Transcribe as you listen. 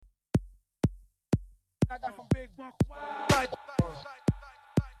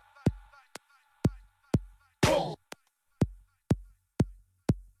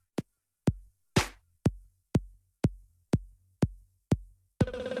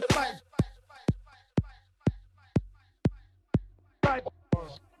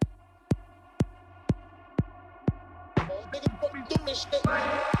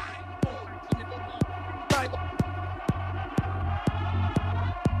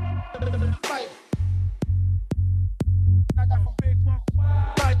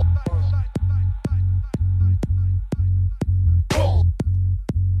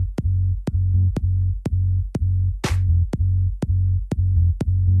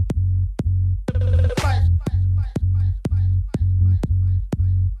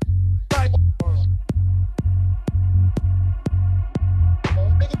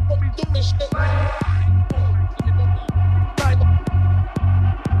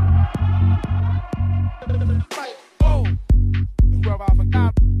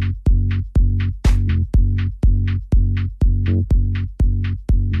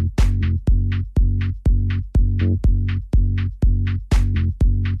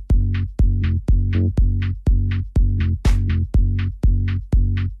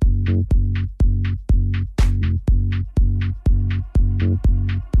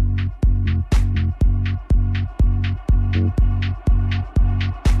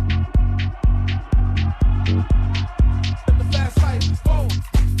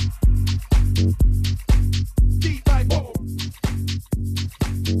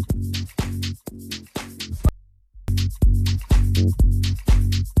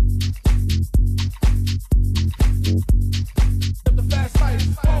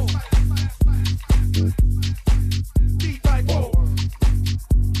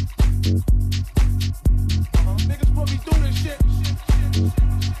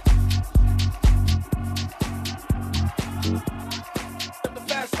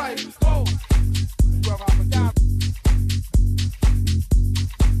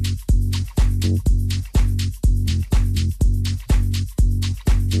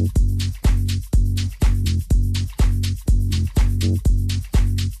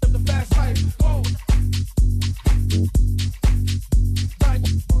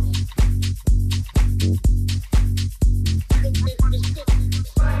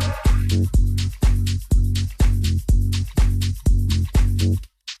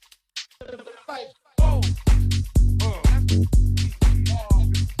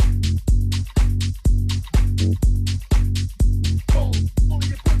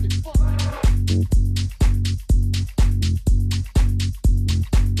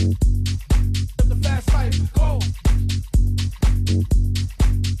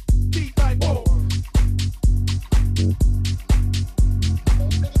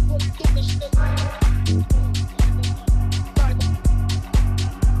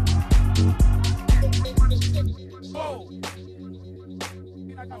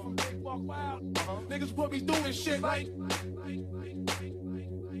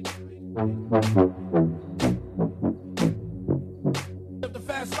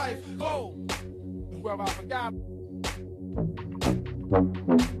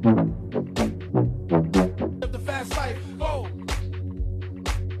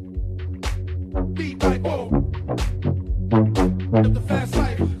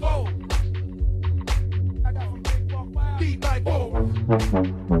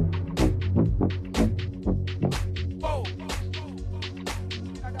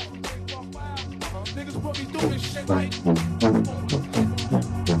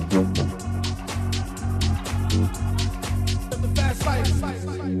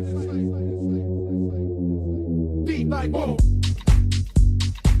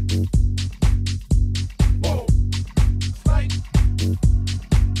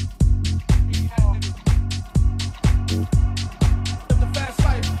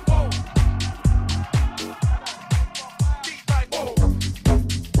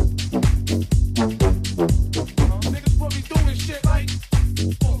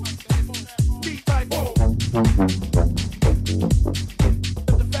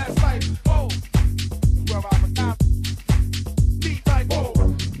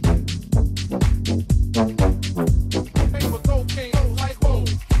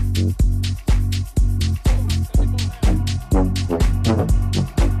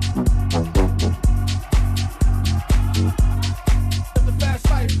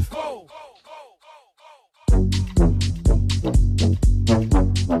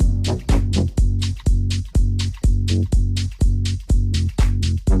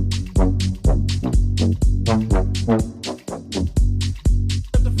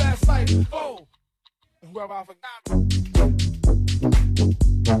where I forgot.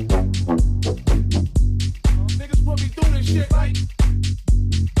 Niggas put me through this shit like.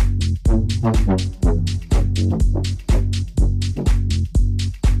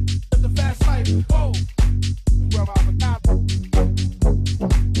 The fast life, whoa, where I forgot.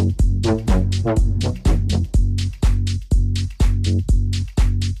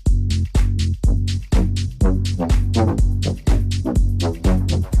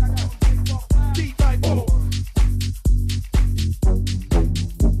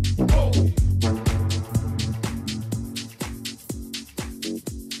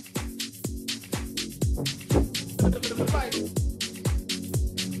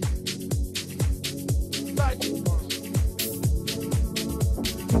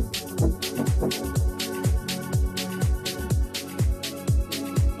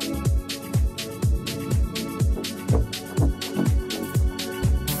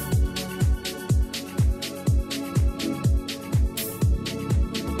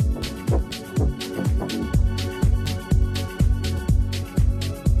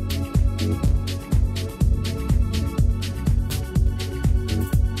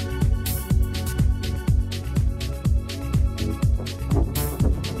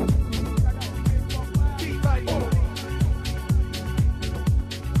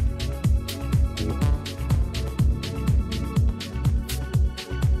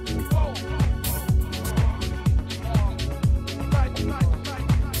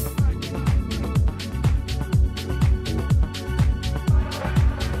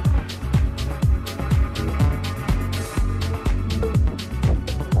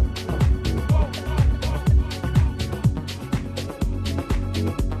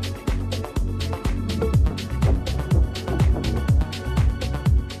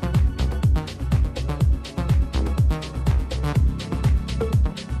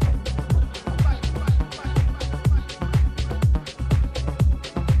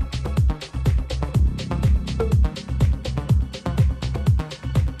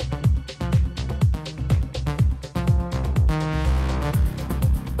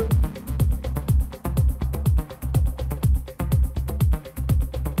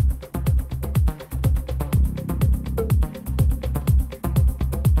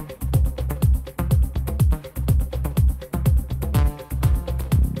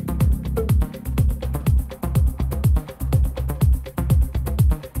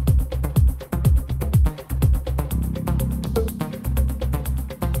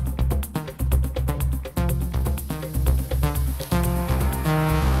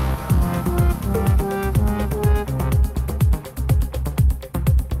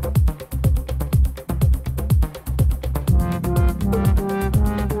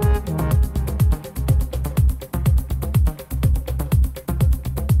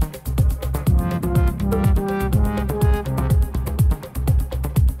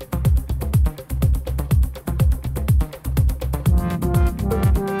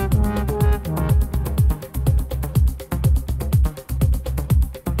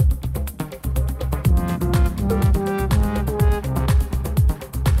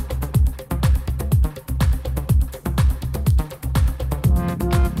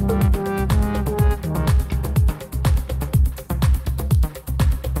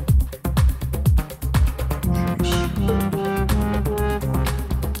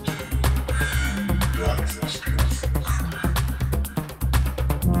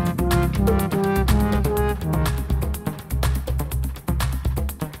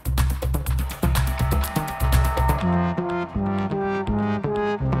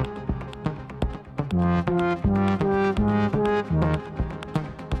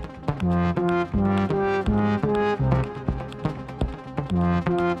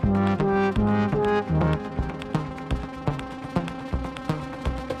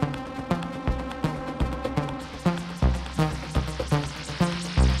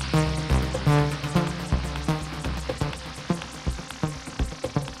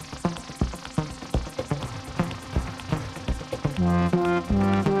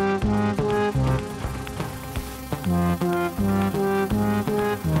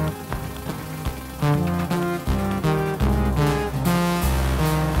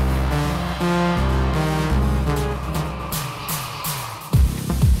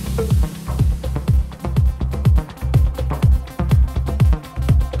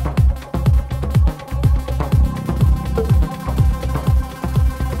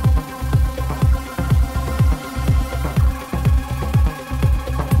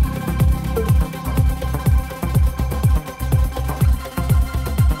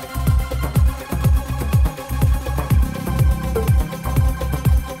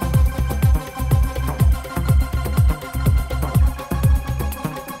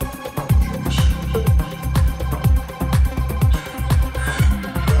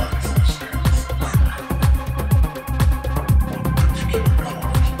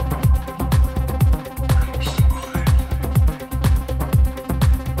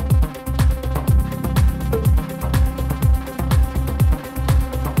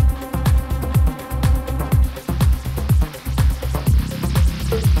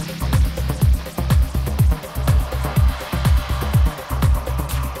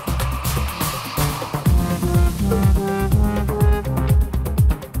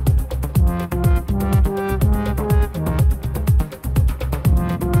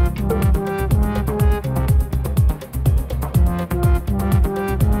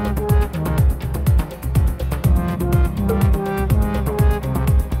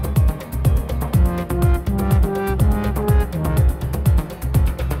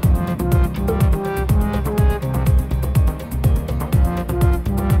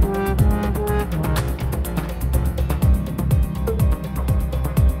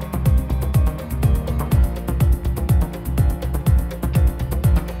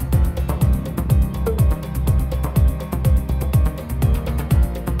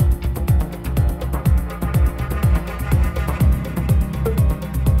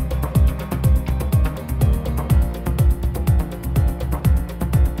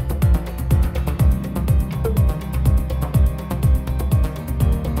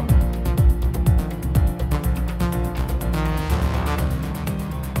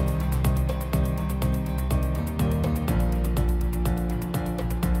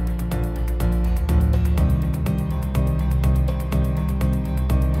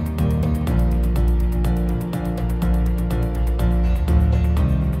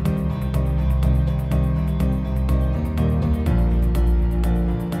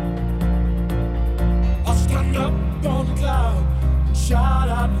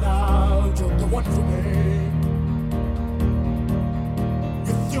 one for me.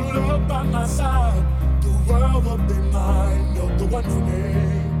 With your love by my side, the world will be mine. You're the one for me.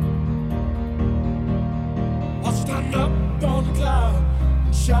 I'll stand up on the cloud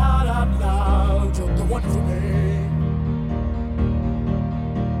and shout out loud. You're the one for me.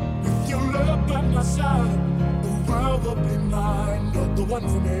 With your love by my side, the world will be mine. You're the one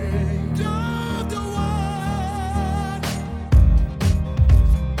for me. You're the one.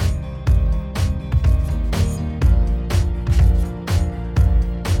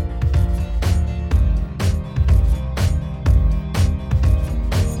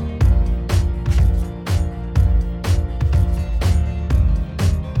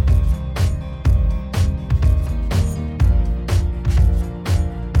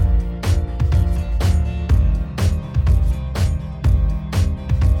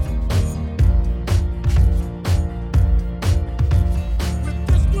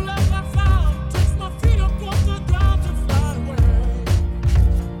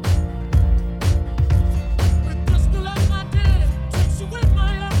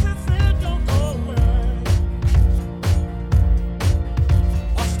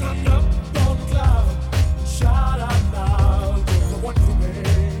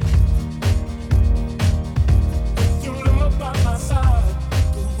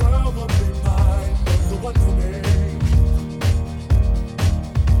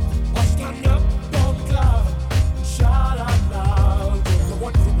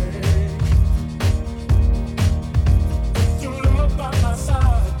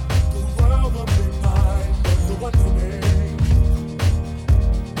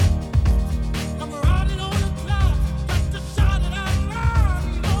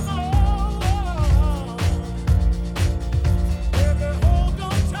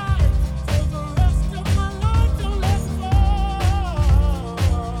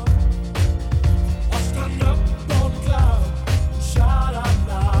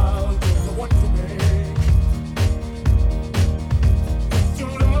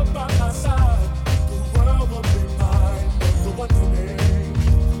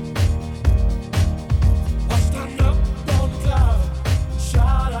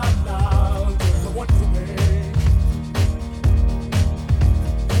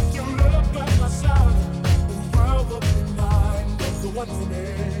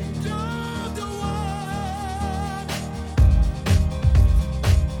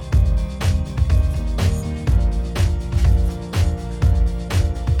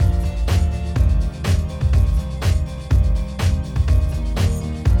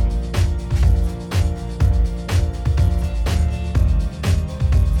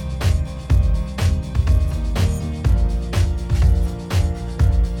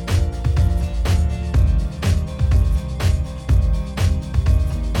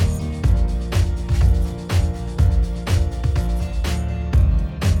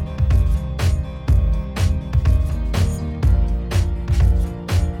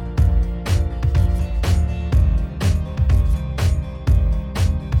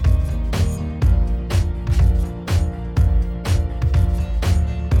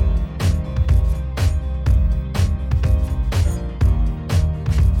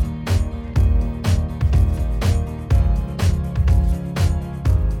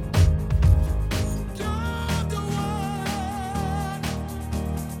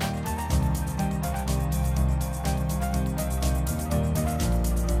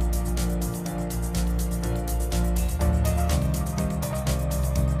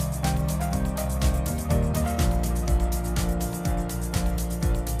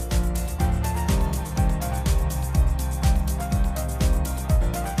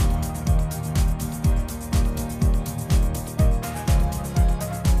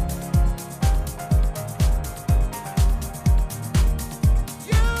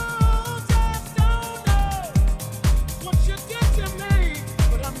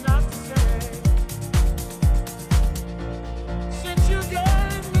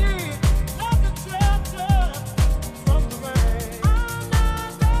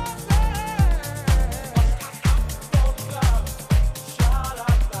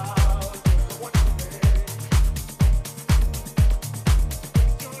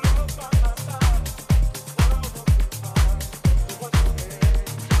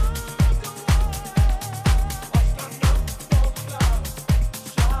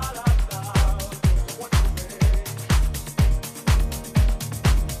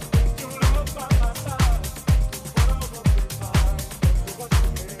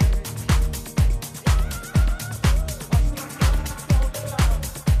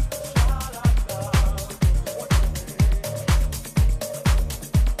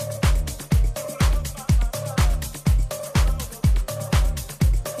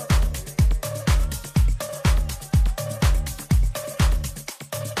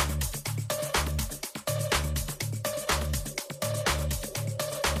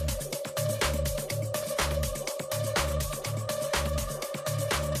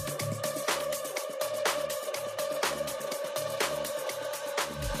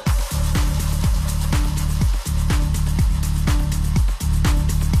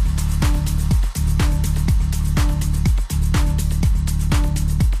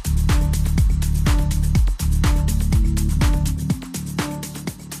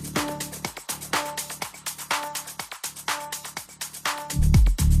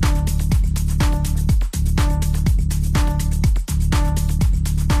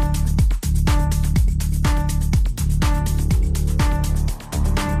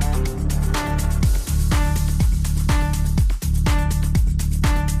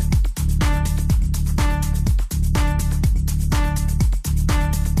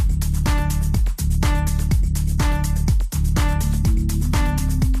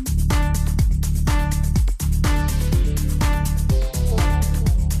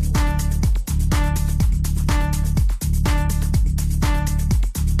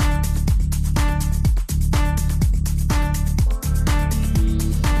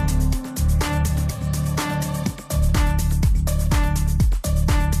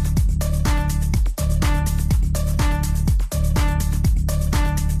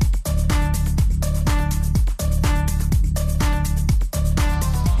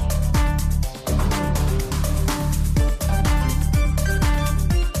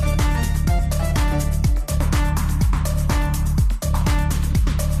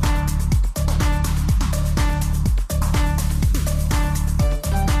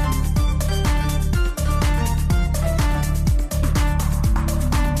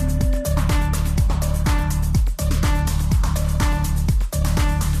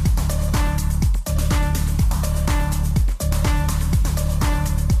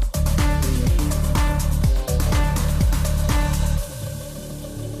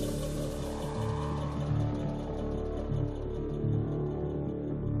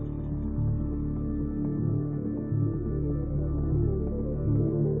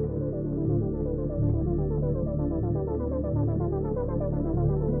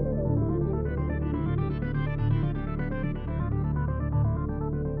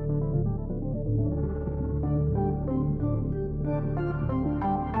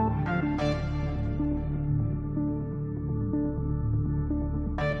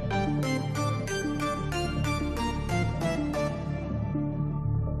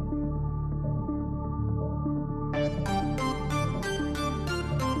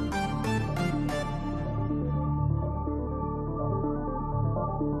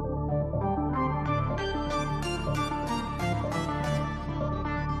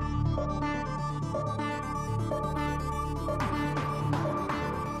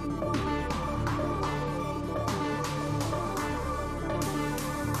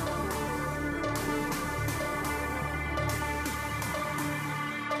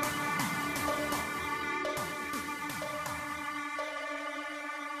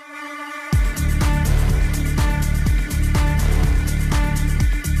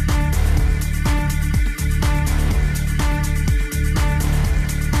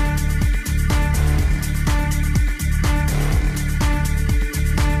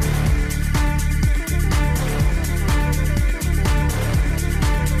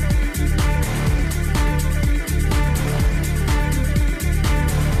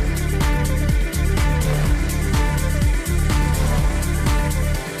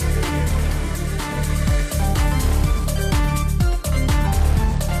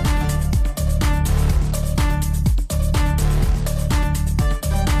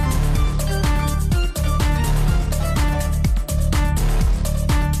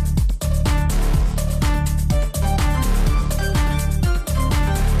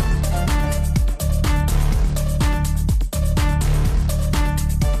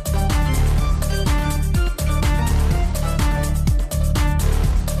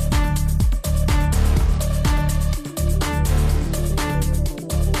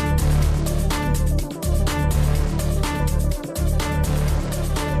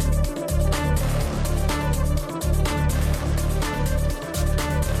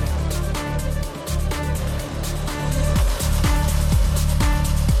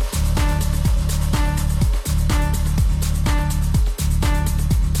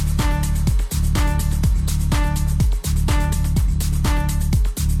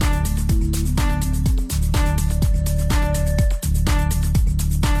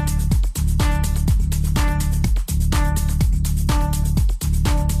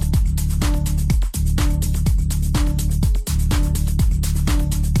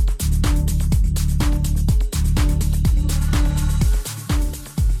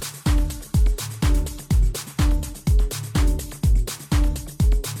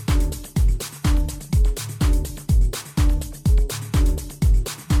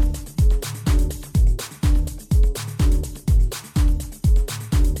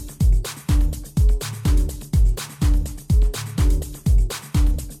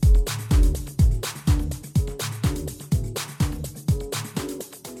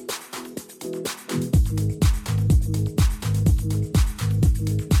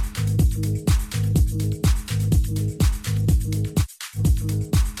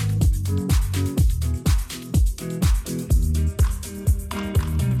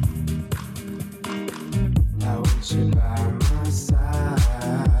 you by my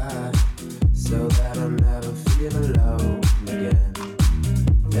side, so that I never feel alone again.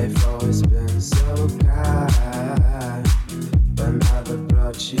 They've always been so kind, but now they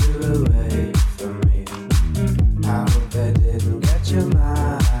brought you away from me. I hope they didn't get your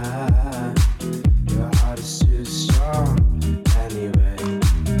mind. Your heart is too strong anyway.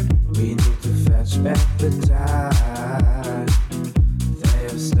 We need to fetch back the time they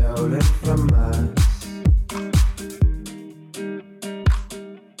have stolen from us.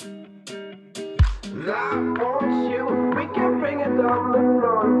 I want you, we can bring it on the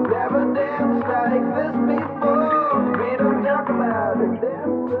floor. Never danced like this before. We don't talk about it.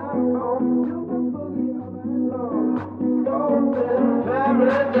 Dance home to the boogie all night long. Don't in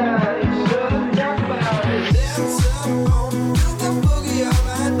paradise. Shouldn't talk about it. Dance home to the boogie all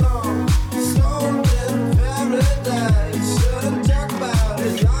night long. Stoned in paradise. Shouldn't talk about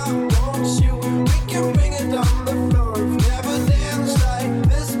it. I want you, we can bring it on the floor. Never danced like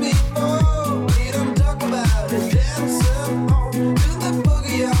this before.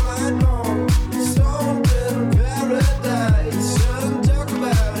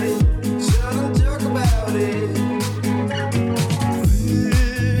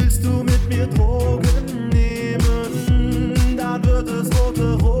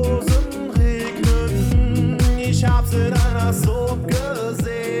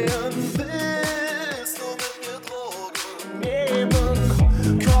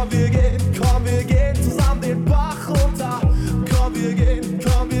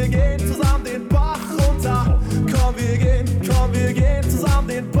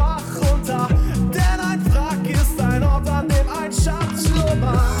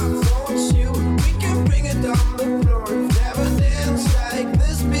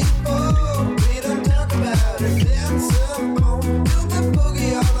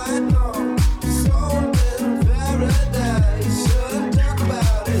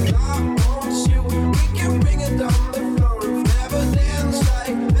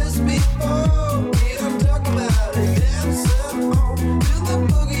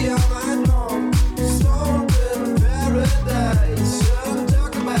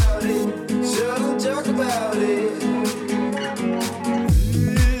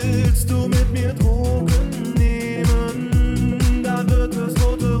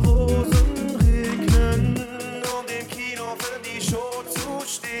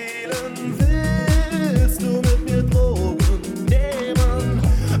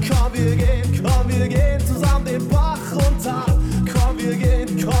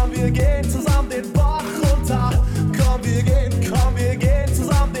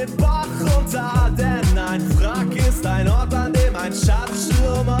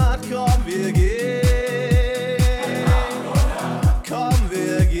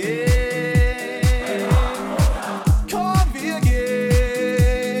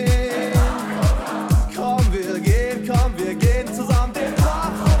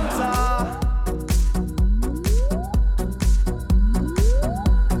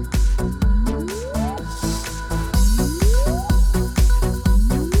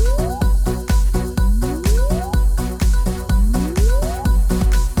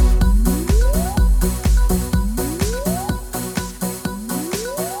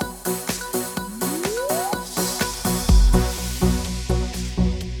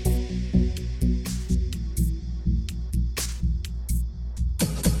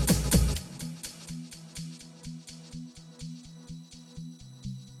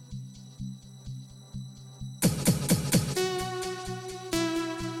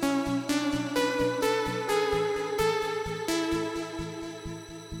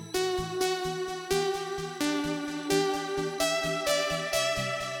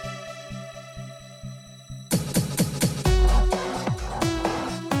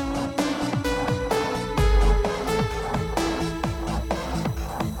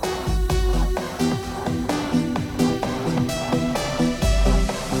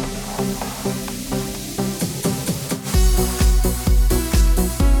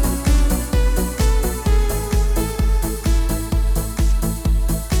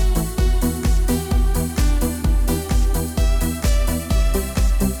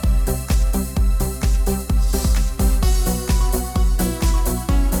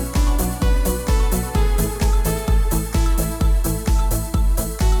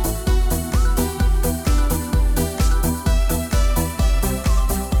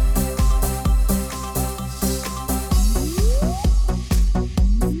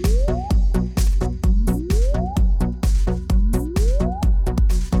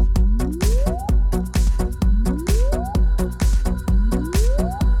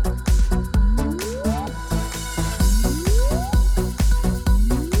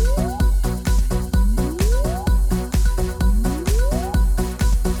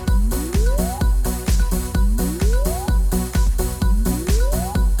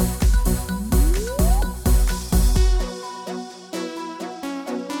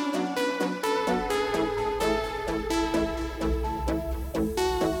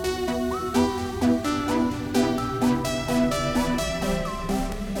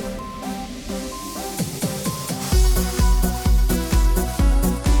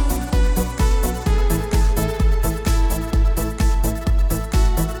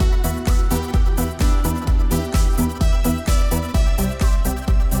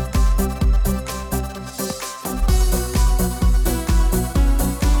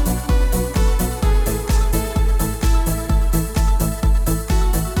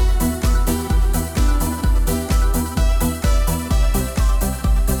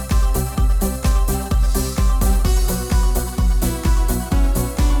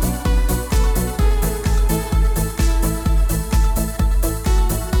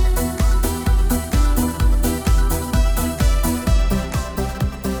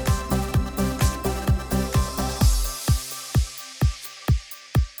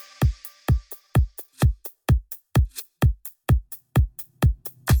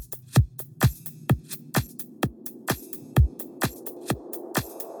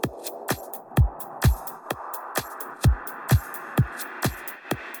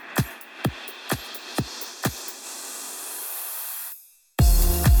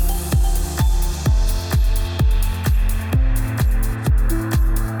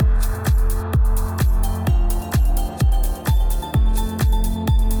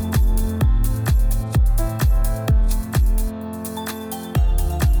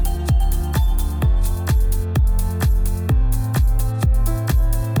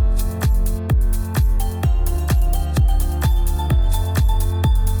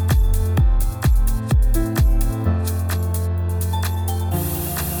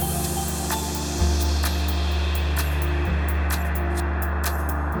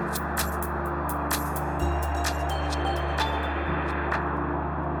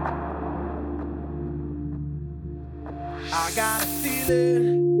 I got a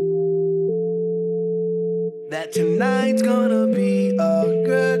feeling that tonight's gonna be a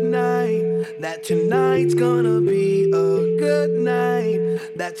good night. That tonight's gonna be a good night.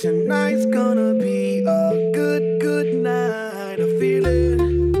 That tonight's gonna be a good night. A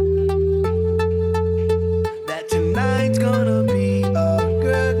feeling that tonight's gonna be a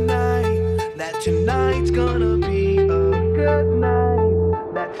good night. That tonight's gonna be a good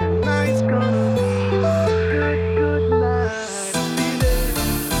night. That tonight's gonna be a good night.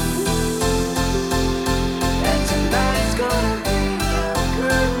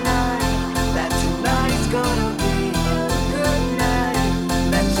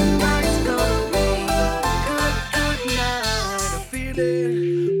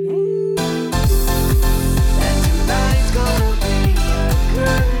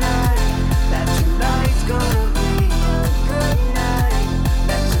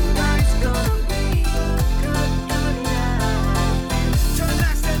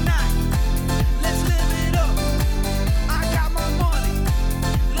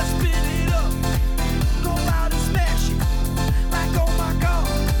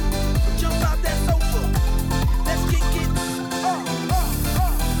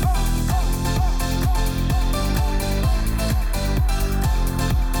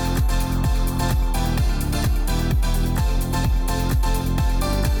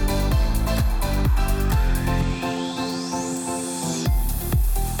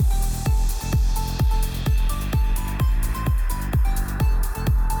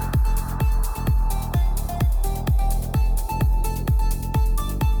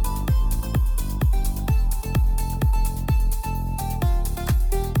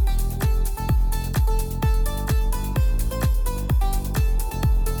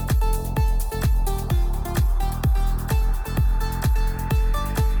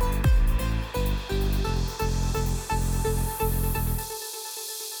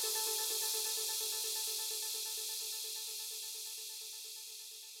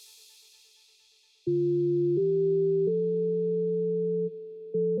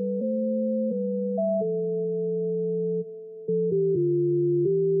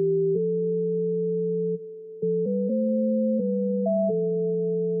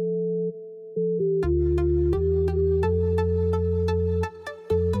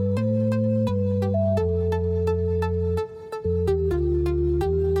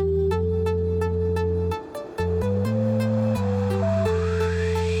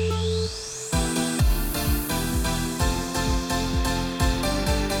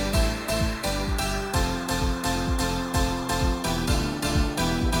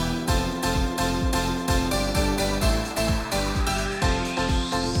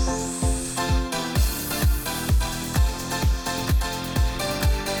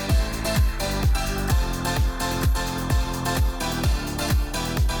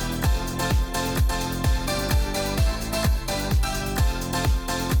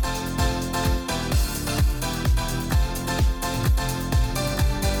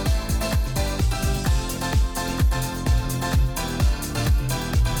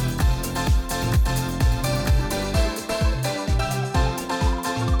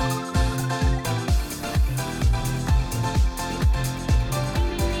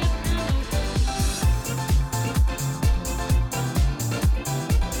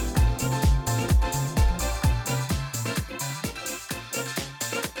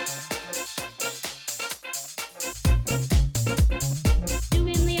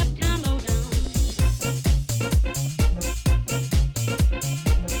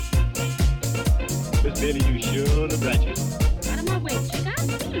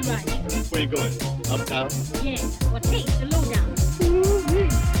 Where you going? Uptown? Yeah, well, take the lowdown.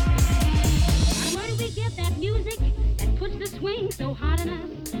 Where do we get that music that puts the swing so hot in us?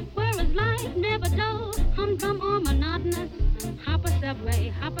 Where is life never dull, humdrum or monotonous? Hop a subway,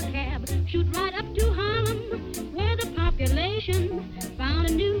 hop a cab, shoot right up to Harlem, where the population found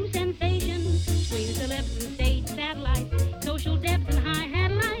a new sensation. Screen celebs and stage satellites, social depths and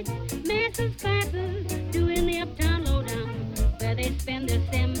hi-hat lights, masses, classes, doing the uptown lowdown, where they spend their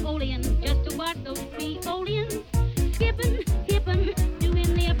simoleons just to watch those Creolians skipping, hipping,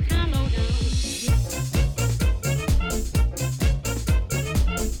 doing the uptown lowdown.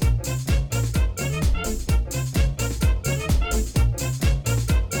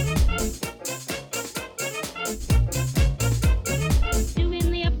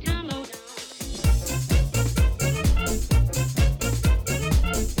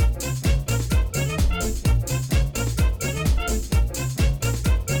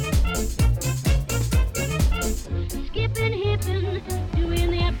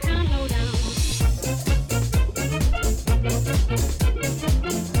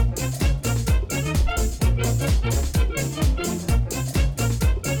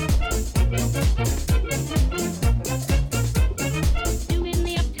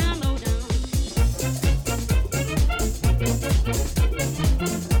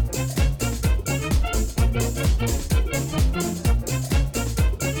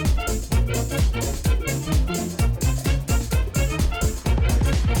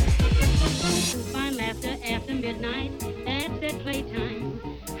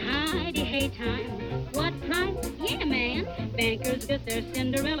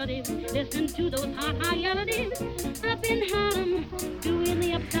 relatives. Listen to those hot, high relatives up in Harlem, doing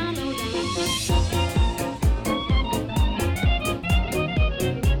the uptown lowdown.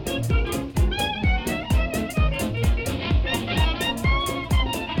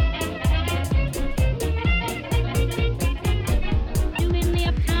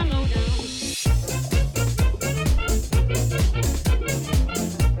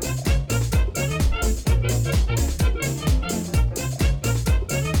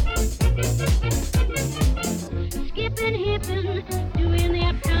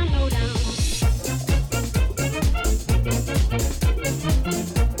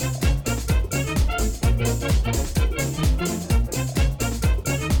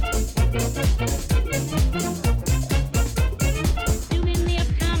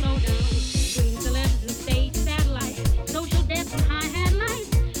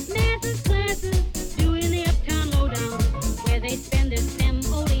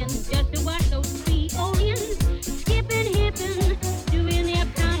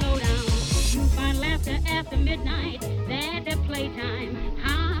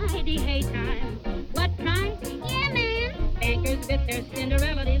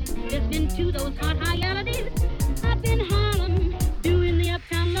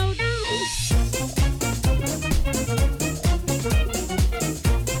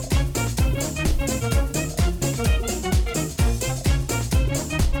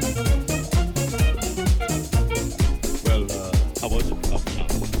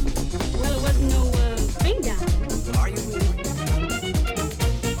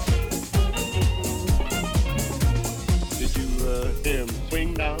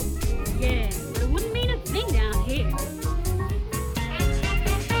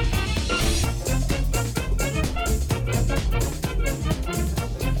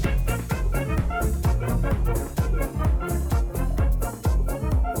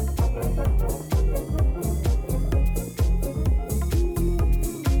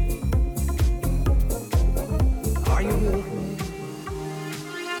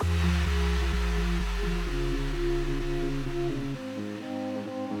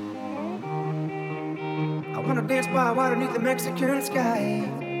 Underneath the Mexican sky,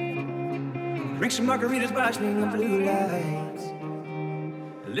 drink some margaritas watching the blue lights,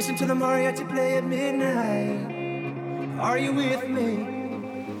 listen to the mariachi play at midnight. Are you with me?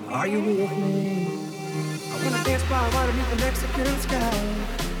 Are you with me? I wanna dance by water beneath the Mexican sky,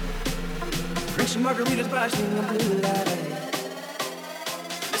 drink some margaritas watching the blue lights,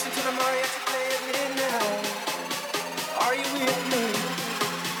 listen to the mariachi play at midnight. Are you with me?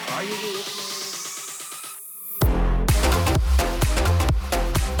 Are you with me?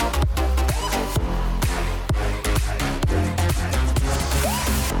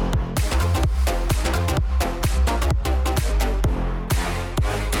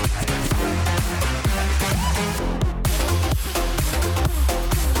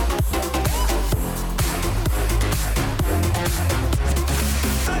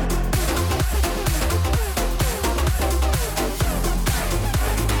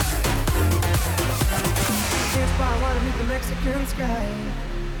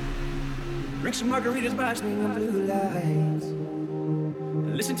 Margaritas watching the blue lights,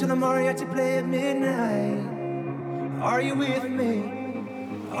 listen to the mariachi play at midnight. Are you with me?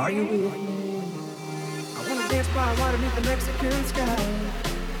 Are you with me? I wanna dance by water beneath the Mexican sky,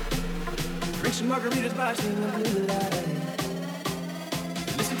 drink some margaritas watching the blue lights,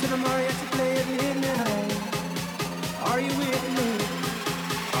 listen to the mariachi play at midnight. Are you with me?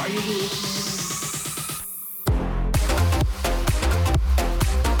 Are you with me?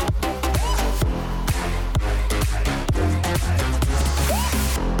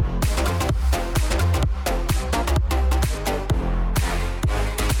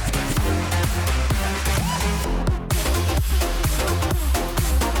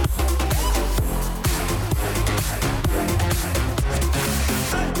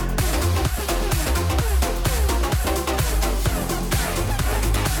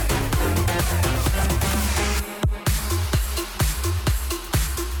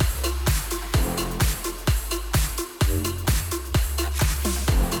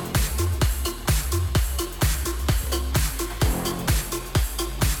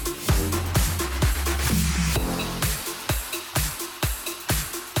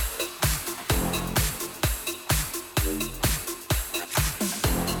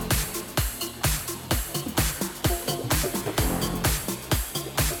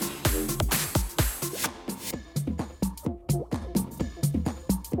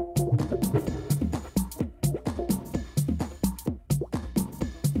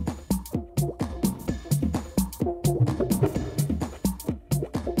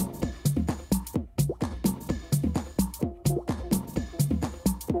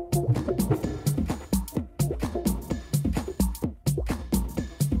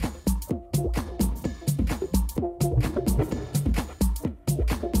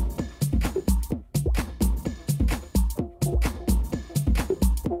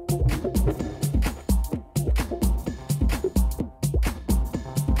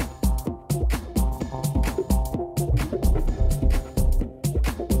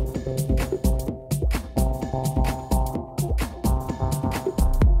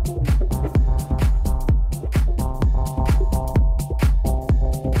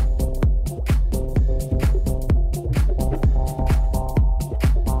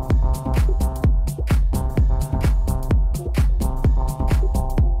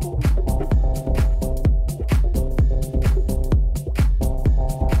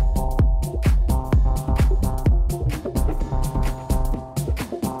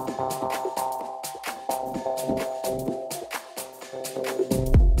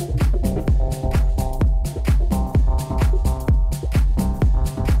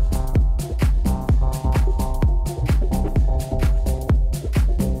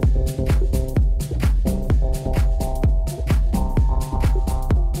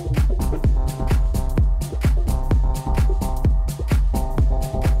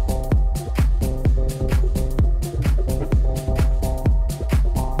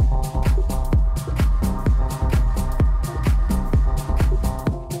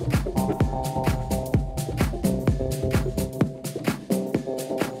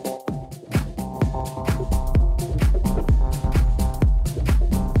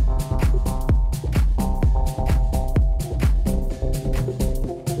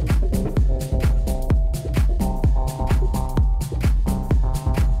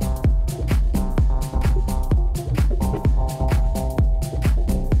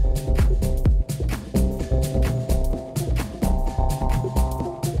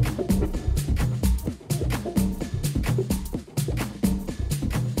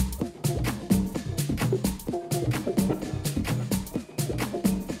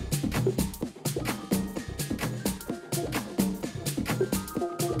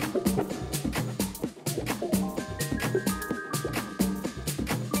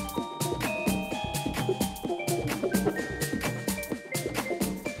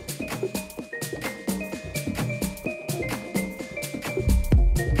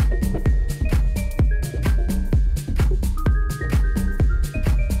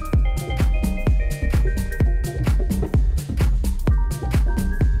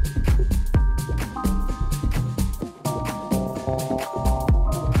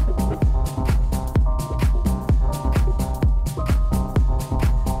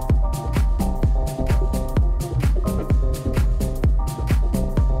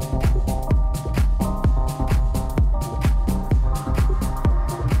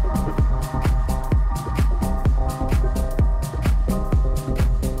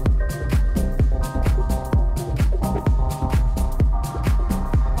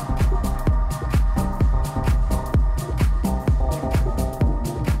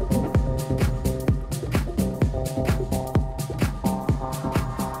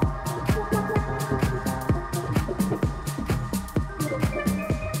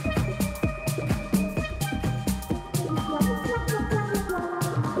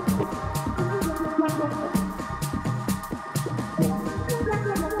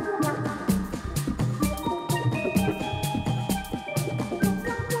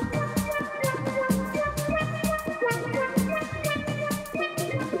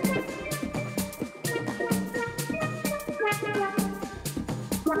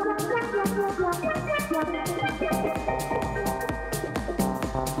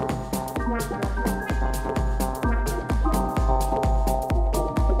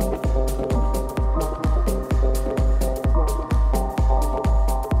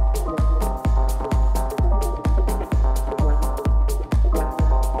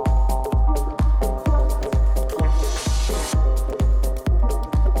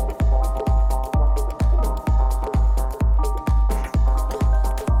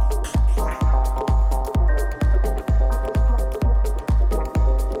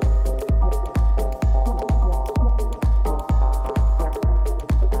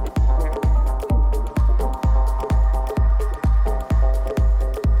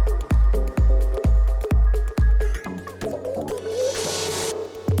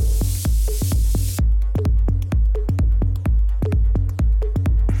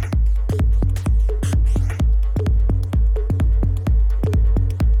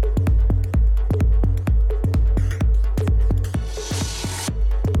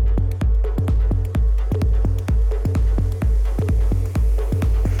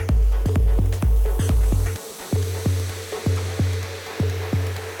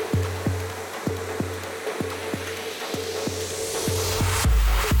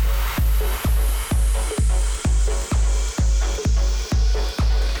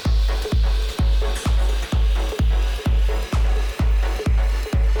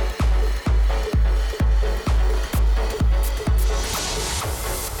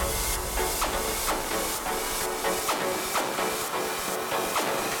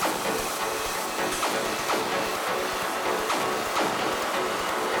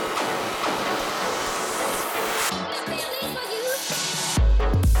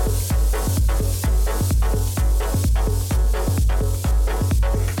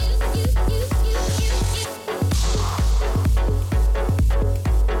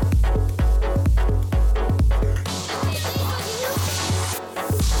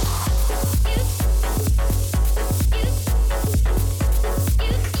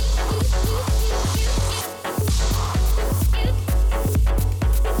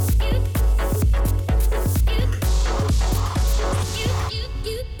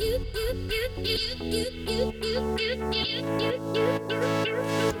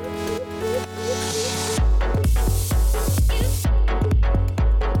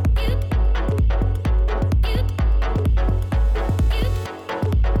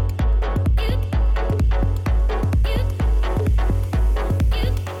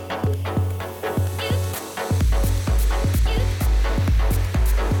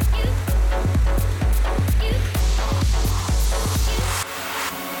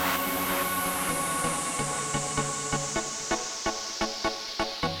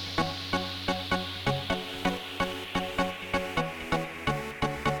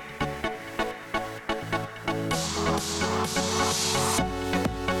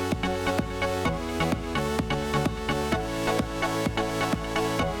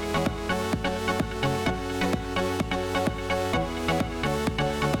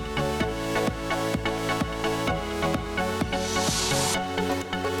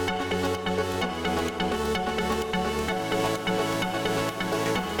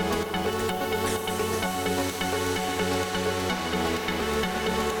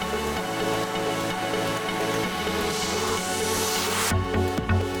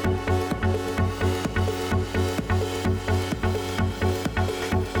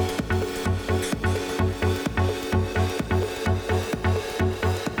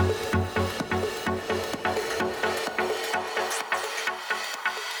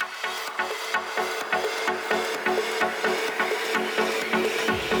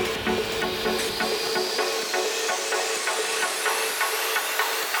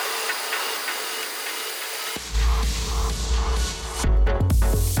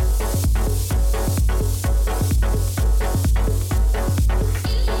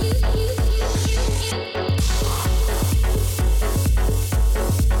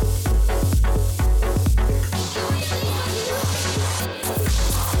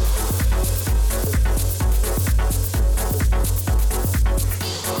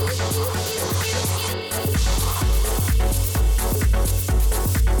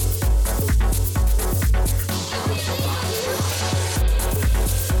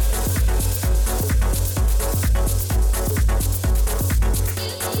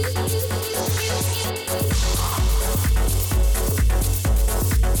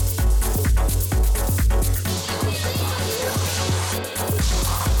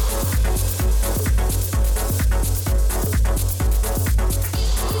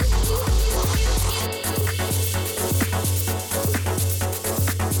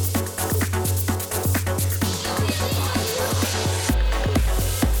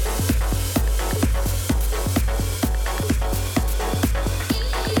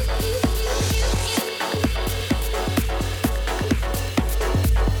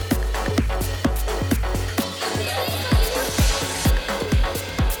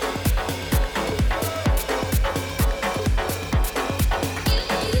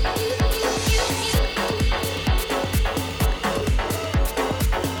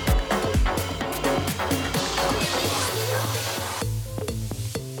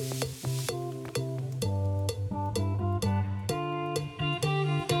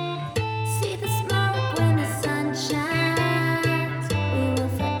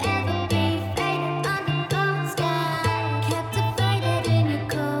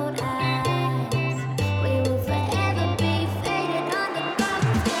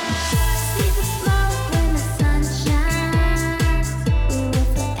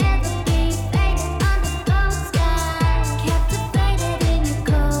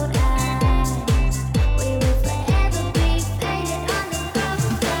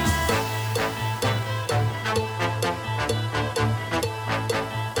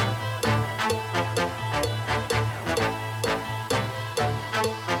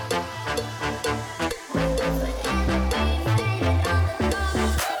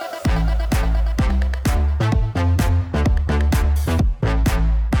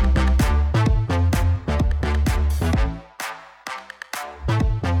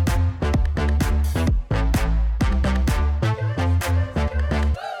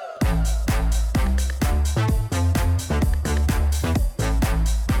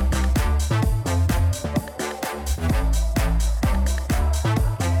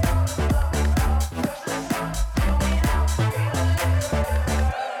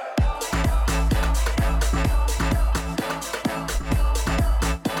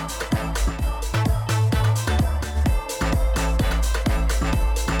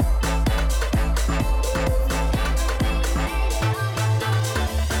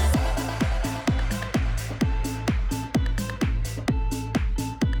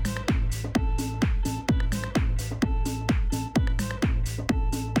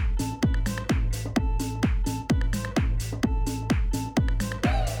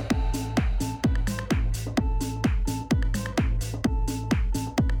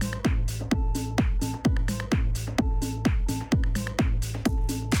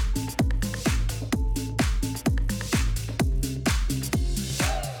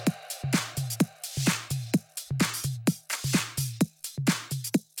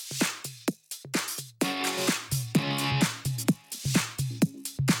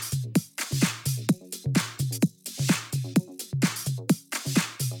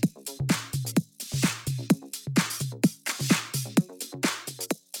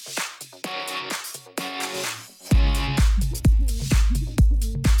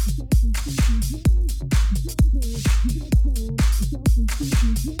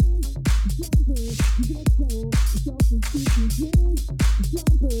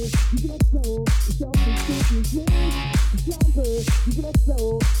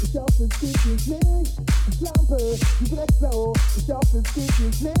 Drecksau, ich hoffe es geht dir schlecht. Du Schlampe, du Drecksau, ich hoffe es geht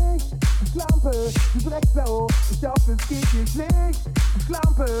dir schlecht. Du Schlampe, du Drecksau, ich hoffe es geht dir schlecht. Du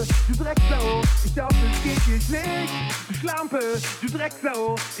Schlampe, du Drecksau, ich hoffe es geht dir schlecht. Du Schlampe, du Drecksau,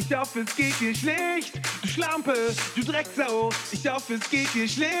 ich hoffe es geht dir schlecht. Du Schlampe, du Drecksau, ich hoffe es geht dir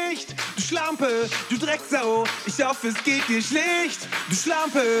schlecht. Du Schlampe, du Drecksau, ich hoffe es geht dir schlecht. Du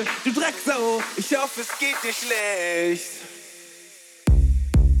Schlampe, du Drecksau, ich hoffe es geht dir schlecht.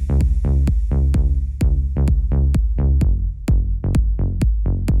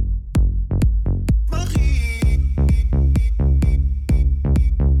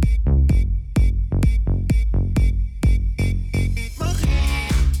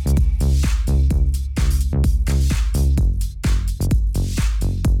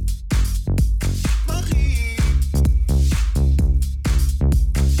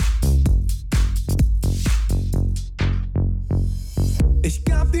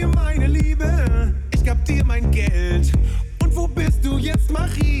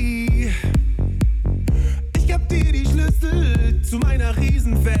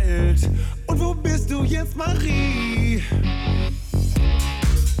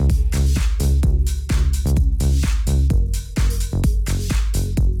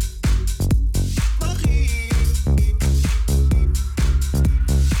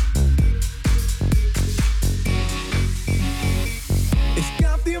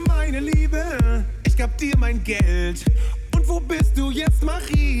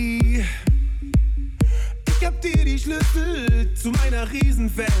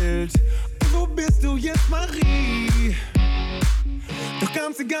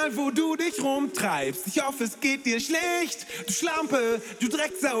 Ich hoffe, es geht dir schlecht, du Schlampe, du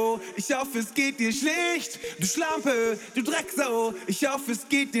Drecksau. Ich hoffe, es geht dir schlecht, du Schlampe, du Drecksau. Ich hoffe, es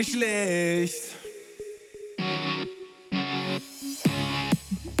geht dir schlecht.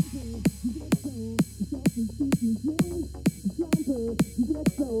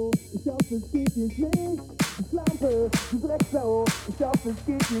 Ich hoffe, es geht dir schlecht, du Schlampe, du Drecksau. Ich hoffe, es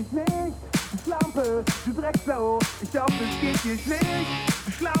geht dir schlecht, du Schlampe, du Drecksau. Ich hoffe, es geht dir schlecht.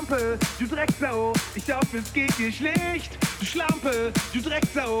 Schlampe, du Drecksau, ich hoffe es geht dir schlecht. Du Schlampe, du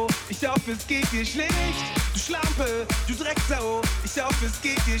Drecksau, ich hoffe es geht dir schlecht. Du Schlampe, du Drecksau, ich hoffe es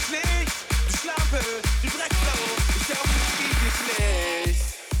geht dir schlecht. Du Schlampe, du Drecksau, ich hoffe es geht dir schlecht.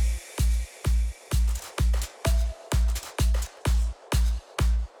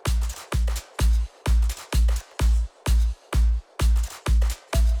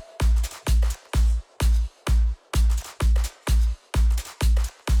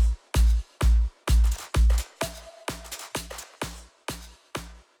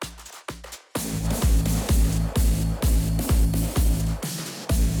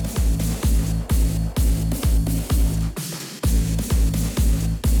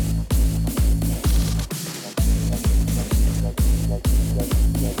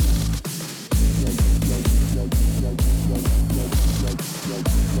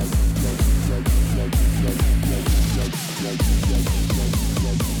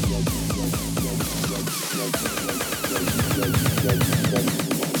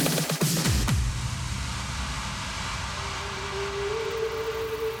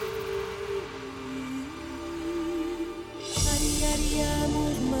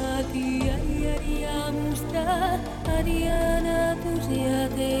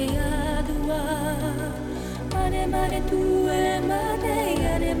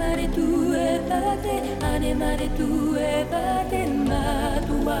 Animare tue bate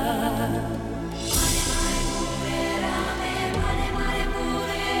matua